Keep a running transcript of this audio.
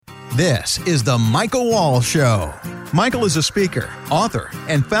This is the Michael Wall Show. Michael is a speaker, author,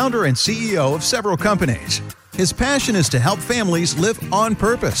 and founder and CEO of several companies. His passion is to help families live on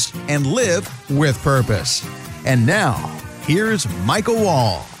purpose and live with purpose. And now, here's Michael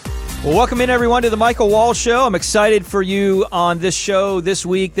Wall. Well, welcome in, everyone, to the Michael Wall Show. I'm excited for you on this show, this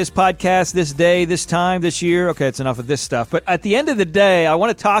week, this podcast, this day, this time, this year. Okay, it's enough of this stuff. But at the end of the day, I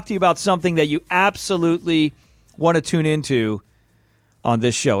want to talk to you about something that you absolutely want to tune into on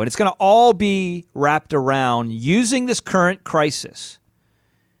this show. And it's going to all be wrapped around using this current crisis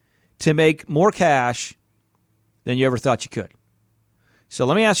to make more cash than you ever thought you could. So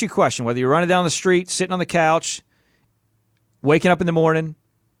let me ask you a question. Whether you're running down the street, sitting on the couch, waking up in the morning,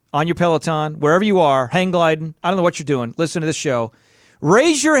 on your Peloton, wherever you are, hang gliding, I don't know what you're doing, listen to this show.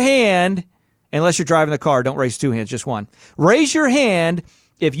 Raise your hand, unless you're driving the car, don't raise two hands, just one. Raise your hand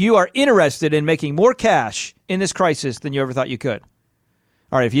if you are interested in making more cash in this crisis than you ever thought you could.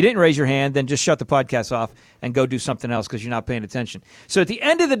 All right, if you didn't raise your hand, then just shut the podcast off and go do something else because you're not paying attention. So at the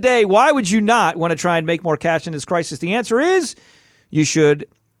end of the day, why would you not want to try and make more cash in this crisis? The answer is you should,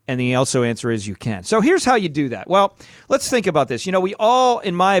 and the also answer is you can. So here's how you do that. Well, let's think about this. You know, we all,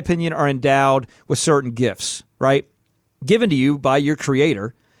 in my opinion, are endowed with certain gifts, right? Given to you by your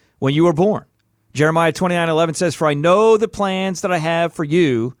Creator when you were born. Jeremiah 29:11 says, "For I know the plans that I have for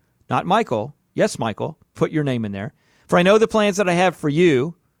you," not Michael. Yes, Michael, put your name in there. "For I know the plans that I have for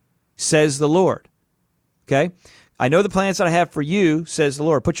you, says the Lord." Okay? I know the plans that I have for you, says the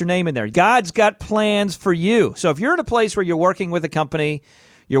Lord. Put your name in there. God's got plans for you. So if you're in a place where you're working with a company,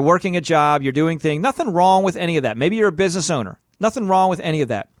 you're working a job, you're doing things, nothing wrong with any of that. Maybe you're a business owner. Nothing wrong with any of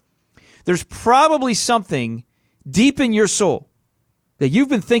that. There's probably something deep in your soul that you've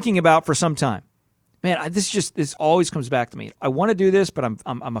been thinking about for some time. Man, this always comes back to me. I want to do this, but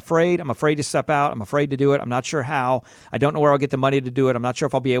I'm afraid. I'm afraid to step out. I'm afraid to do it. I'm not sure how. I don't know where I'll get the money to do it. I'm not sure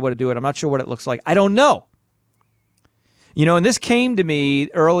if I'll be able to do it. I'm not sure what it looks like. I don't know. You know, and this came to me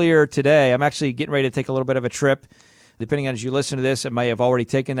earlier today. I'm actually getting ready to take a little bit of a trip. Depending on as you listen to this, I may have already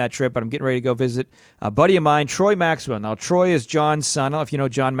taken that trip, but I'm getting ready to go visit a buddy of mine, Troy Maxwell. Now, Troy is John's son. I don't know if you know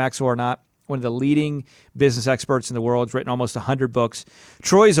John Maxwell or not. One of the leading business experts in the world. He's written almost 100 books.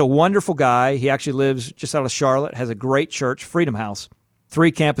 Troy's a wonderful guy. He actually lives just out of Charlotte, has a great church, Freedom House,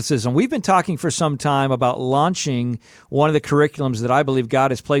 3 campuses. And we've been talking for some time about launching one of the curriculums that I believe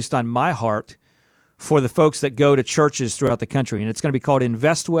God has placed on my heart for the folks that go to churches throughout the country. And it's going to be called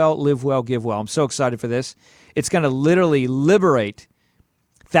Invest Well, Live Well, Give Well. I'm so excited for this. It's going to literally liberate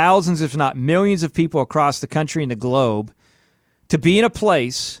thousands, if not millions of people across the country and the globe to be in a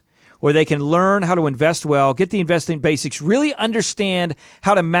place where they can learn how to invest well, get the investing basics, really understand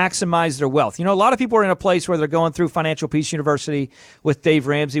how to maximize their wealth. You know, a lot of people are in a place where they're going through Financial Peace University with Dave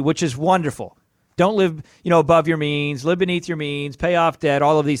Ramsey, which is wonderful. Don't live, above your means, live beneath your means, pay off debt,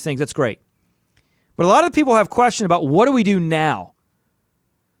 all of these things. That's great. But a lot of people have questions about what do we do now?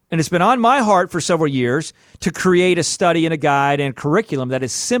 And it's been on my heart for several years to create a study and a guide and a curriculum that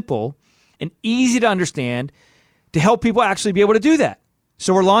is simple and easy to understand to help people actually be able to do that.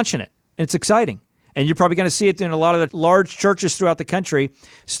 So we're launching it, and it's exciting. And you're probably going to see it in a lot of the large churches throughout the country,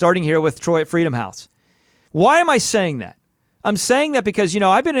 starting here with Troy at Freedom House. Why am I saying that? I'm saying that because,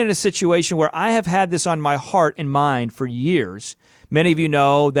 I've been in a situation where I have had this on my heart and mind for years. Many of you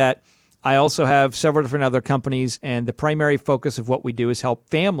know that I also have several different other companies, and the primary focus of what we do is help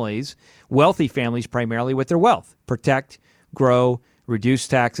families, wealthy families primarily, with their wealth. Protect, grow, reduce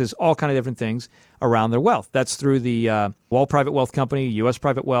taxes, all kind of different things around their wealth. That's through the Wall Private Wealth Company, U.S.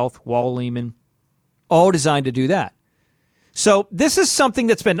 Private Wealth, Wall Lehman, all designed to do that. So this is something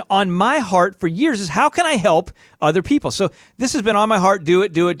that's been on my heart for years, is how can I help other people? So this has been on my heart, do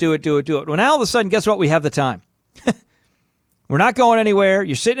it. Well, now all of a sudden, guess what? We have the time. We're not going anywhere.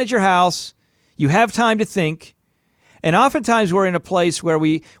 You're sitting at your house. You have time to think. And oftentimes we're in a place where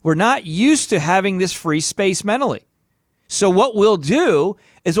we're not used to having this free space mentally. So what we'll do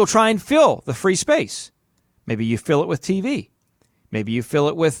is we'll try and fill the free space. Maybe you fill it with TV. Maybe you fill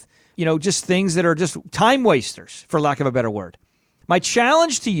it with, just things that are just time wasters, for lack of a better word. My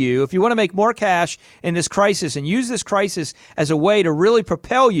challenge to you, if you want to make more cash in this crisis and use this crisis as a way to really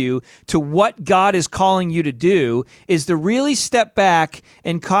propel you to what God is calling you to do, is to really step back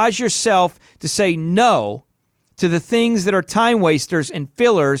and cause yourself to say no to the things that are time wasters and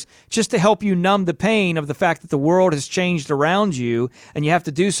fillers, just to help you numb the pain of the fact that the world has changed around you and you have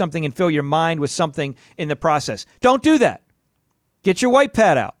to do something and fill your mind with something in the process. Don't do that. Get your white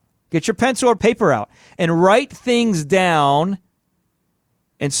pad out. Get your pencil or paper out and write things down,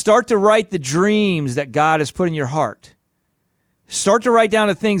 and start to write the dreams that God has put in your heart. Start to write down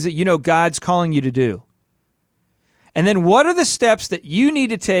the things that God's calling you to do. And then what are the steps that you need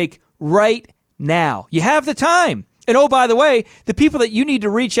to take right now. You have the time. And oh, by the way, the people that you need to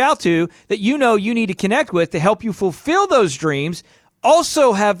reach out to, that you know you need to connect with to help you fulfill those dreams,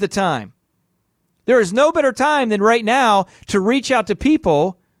 also have the time. There is no better time than right now to reach out to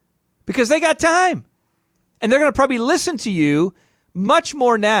people because they got time. And they're going to probably listen to you much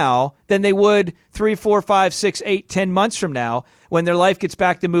more now than they would 3, 4, 5, 6, 8, 10 months from now when their life gets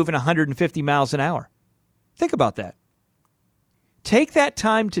back to moving 150 miles an hour. Think about that. Take that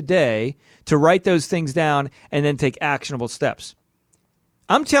time today to write those things down and then take actionable steps.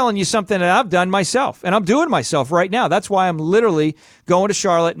 I'm telling you something that I've done myself, and I'm doing myself right now. That's why I'm literally going to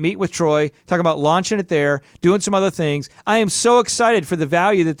Charlotte, meet with Troy, talking about launching it there, doing some other things. I am so excited for the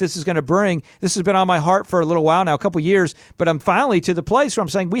value that this is going to bring. This has been on my heart for a little while now, a couple years, but I'm finally to the place where I'm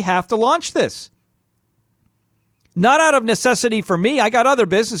saying we have to launch this. Not out of necessity for me. I got other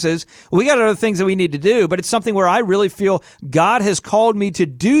businesses. We got other things that we need to do, but it's something where I really feel God has called me to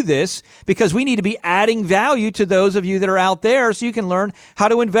do this because we need to be adding value to those of you that are out there so you can learn how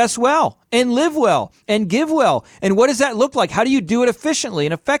to invest well and live well and give well. And what does that look like? How do you do it efficiently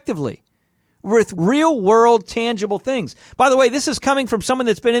and effectively with real world tangible things? By the way, this is coming from someone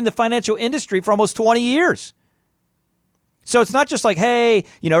that's been in the financial industry for almost 20 years. So it's not just like, hey,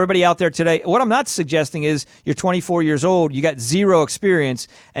 everybody out there today. What I'm not suggesting is you're 24 years old, you got zero experience,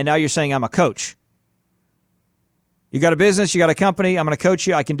 and now you're saying I'm a coach. You got a business, you got a company, I'm going to coach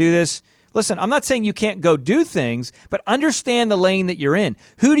you, I can do this. Listen, I'm not saying you can't go do things, but understand the lane that you're in.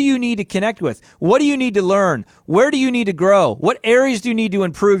 Who do you need to connect with? What do you need to learn? Where do you need to grow? What areas do you need to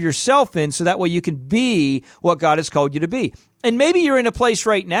improve yourself in so that way you can be what God has called you to be? And maybe you're in a place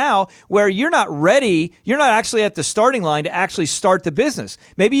right now where you're not ready, you're not actually at the starting line to actually start the business.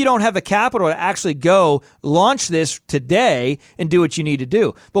 Maybe you don't have the capital to actually go launch this today and do what you need to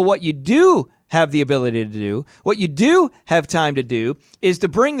do. But what you do have the ability to do, what you do have time to do, is to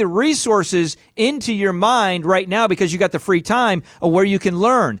bring the resources into your mind right now because you got the free time of where you can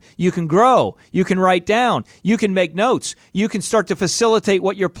learn, you can grow, you can write down, you can make notes, you can start to facilitate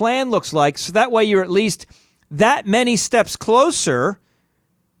what your plan looks like so that way you're at least that many steps closer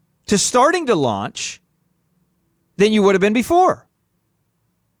to starting to launch than you would have been before.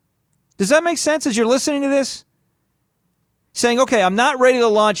 Does that make sense as you're listening to this? Saying, okay, I'm not ready to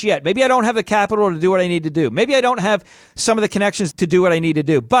launch yet. Maybe I don't have the capital to do what I need to do. Maybe I don't have some of the connections to do what I need to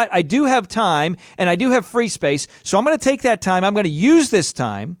do. But I do have time and I do have free space. So I'm going to take that time. I'm going to use this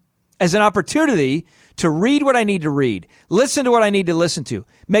time as an opportunity to read what I need to read, listen to what I need to listen to,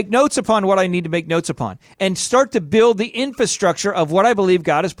 make notes upon what I need to make notes upon, and start to build the infrastructure of what I believe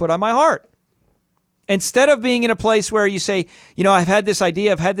God has put on my heart. Instead of being in a place where you say, I've had this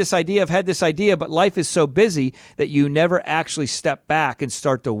idea, but life is so busy that you never actually step back and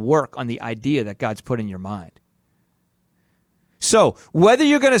start to work on the idea that God's put in your mind. So whether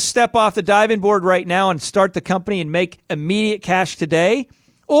you're going to step off the diving board right now and start the company and make immediate cash today,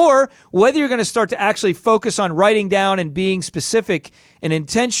 or whether you're going to start to actually focus on writing down and being specific and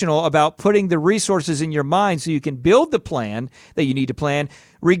intentional about putting the resources in your mind so you can build the plan that you need to plan,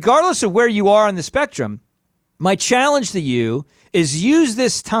 regardless of where you are on the spectrum, my challenge to you is use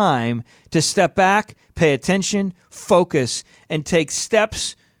this time to step back, pay attention, focus, and take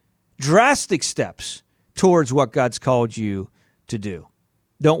steps, drastic steps, towards what God's called you to do.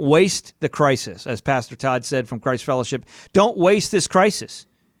 Don't waste the crisis, as Pastor Todd said from Christ Fellowship. Don't waste this crisis.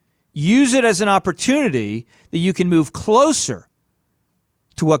 Use it as an opportunity that you can move closer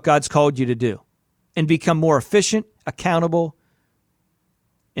to what God's called you to do and become more efficient, accountable,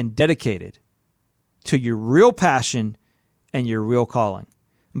 and dedicated to your real passion and your real calling.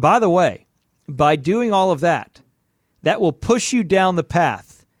 And by the way, by doing all of that, that will push you down the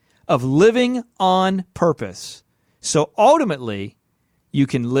path of living on purpose. So ultimately, you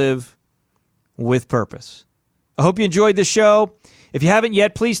can live with purpose. I hope you enjoyed the show. If you haven't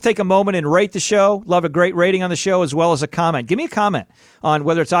yet, please take a moment and rate the show. Love a great rating on the show as well as a comment. Give me a comment on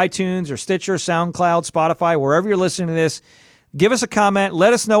whether it's iTunes or Stitcher, SoundCloud, Spotify, wherever you're listening to this. Give us a comment.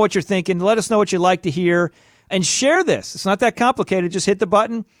 Let us know what you're thinking. Let us know what you'd like to hear. And share this. It's not that complicated. Just hit the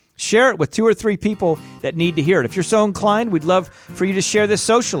button. Share it with 2 or 3 people that need to hear it. If you're so inclined, we'd love for you to share this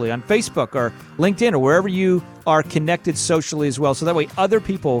socially on Facebook or LinkedIn or wherever you are connected socially as well. So that way other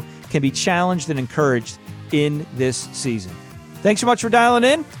people can be challenged and encouraged in this season. Thanks so much for dialing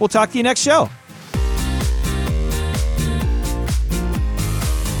in. We'll talk to you next show.